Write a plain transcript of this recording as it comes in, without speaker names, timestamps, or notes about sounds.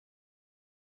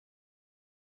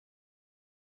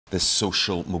this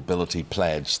social mobility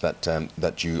pledge that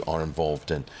that you are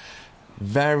involved in.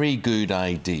 Very good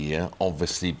idea,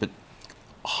 obviously, but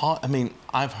how, I mean,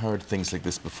 I've heard things like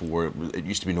this before. It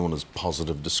used to be known as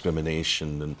positive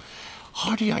discrimination, and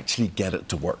how do you actually get it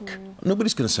to work?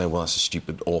 Nobody's going to say, well, that's a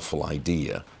stupid, awful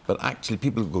idea, but actually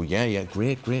people go, yeah,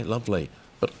 great, lovely.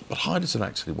 But how does it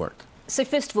actually work? So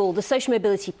first of all, the Social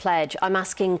Mobility Pledge, I'm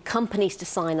asking companies to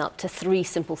sign up to 3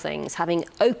 simple things: having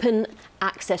open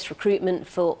access recruitment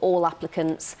for all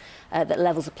applicants that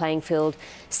levels the playing field,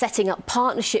 setting up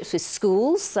partnerships with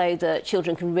schools so that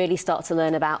children can really start to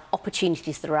learn about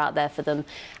opportunities that are out there for them,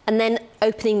 and then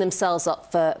opening themselves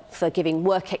up for giving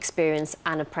work experience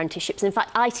and apprenticeships. In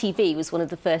fact, ITV was one of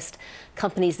the first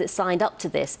companies that signed up to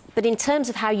this. But in terms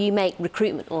of how you make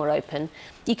recruitment more open,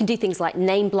 you can do things like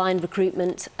name-blind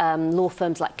recruitment. Law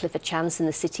firms like Clifford Chance in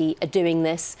the city are doing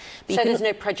this. But so there's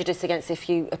no prejudice against if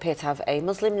you appear to have a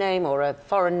Muslim name or a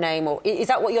foreign name, or is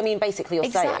that what you mean basically you're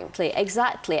saying?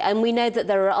 Exactly. And we know that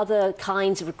there are other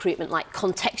kinds of recruitment, like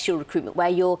contextual recruitment, where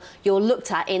you're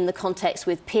looked at in the context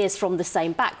with peers from the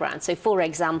same background. So, for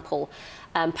example,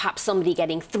 perhaps somebody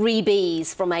getting 3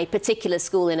 Bs from a particular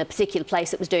school in a particular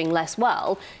place that was doing less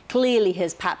well clearly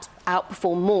has perhaps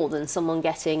outperformed more than someone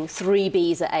getting 3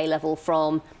 Bs at A-level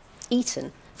from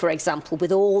Eton, for example,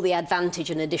 with all the advantage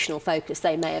and additional focus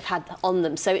they may have had on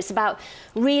them. So it's about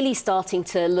really starting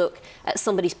to look at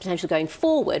somebody's potential going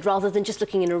forward rather than just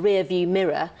looking in a rear-view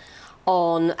mirror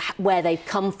on where they've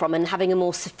come from and having a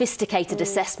more sophisticated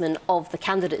assessment of the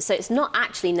candidates. So it's not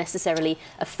actually necessarily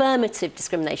affirmative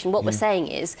discrimination. What we're saying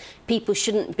is people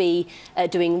shouldn't be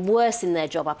doing worse in their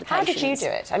job applications. How did you do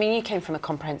it? I mean, you came from a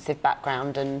comprehensive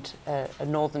background and a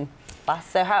northern class,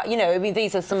 so how, you know, I mean,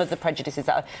 these are some of the prejudices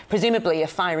that presumably are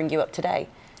firing you up today.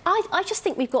 I just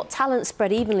think we've got talent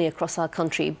spread evenly across our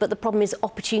country, but the problem is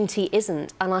opportunity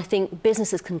isn't. And I think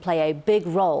businesses can play a big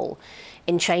role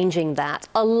in changing that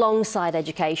alongside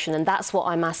education. And that's what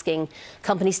I'm asking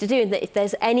companies to do. And that if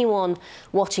there's anyone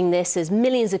watching this, there's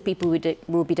millions of people who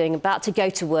will be doing about to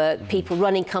go to work, people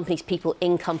running companies, people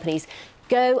in companies.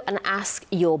 Go and ask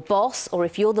your boss, or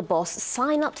if you're the boss,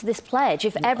 sign up to this pledge.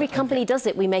 If every company does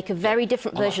it, we make a very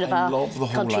different version of our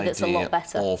country that's a lot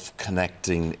better. I love the whole idea of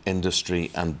connecting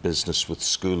industry and business with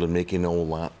school and making all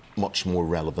that much more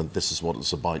relevant. This is what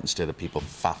it's about, instead of people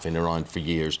faffing around for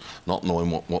years, not knowing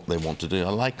what they want to do. I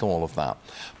like all of that.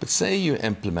 But say you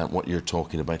implement what you're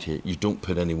talking about here. You don't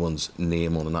put anyone's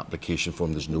name on an application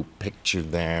form. There's no picture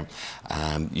there.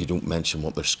 You don't mention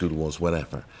what their school was,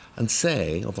 whatever. And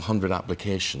say, of 100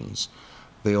 applications,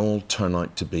 they all turn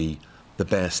out to be the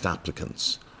best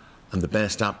applicants. And the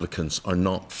best applicants are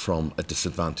not from a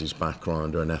disadvantaged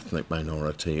background or an ethnic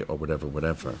minority or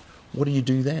whatever. What do you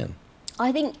do then?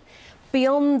 I think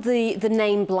beyond the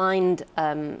name-blind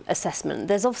assessment,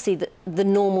 there's obviously the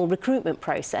normal recruitment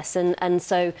process. And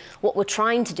so what we're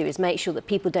trying to do is make sure that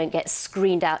people don't get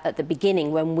screened out at the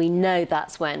beginning, when we know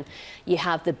that's when you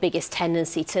have the biggest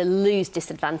tendency to lose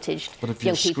disadvantaged young people from the process. But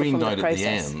if you're screened out at the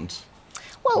end...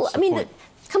 Well, I mean,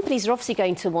 companies are obviously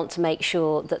going to want to make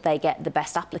sure that they get the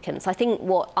best applicants. I think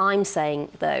what I'm saying,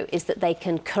 though, is that they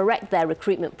can correct their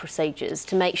recruitment procedures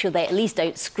to make sure they at least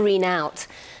don't screen out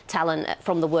talent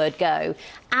from the word go.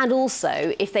 And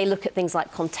also, if they look at things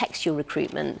like contextual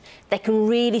recruitment, they can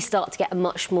really start to get a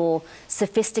much more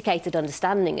sophisticated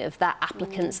understanding of that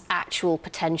applicant's actual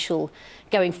potential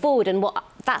going forward. And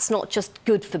that's not just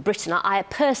good for Britain. I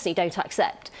personally don't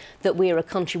accept that we're a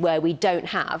country where we don't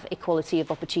have equality of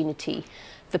opportunity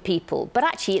for people. But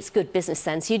actually, it's good business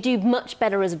sense. You do much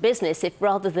better as a business if,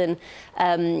 rather than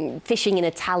fishing in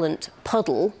a talent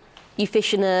puddle, you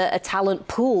fish in a talent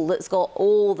pool that's got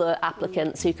all the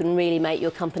applicants who can really make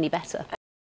your company better.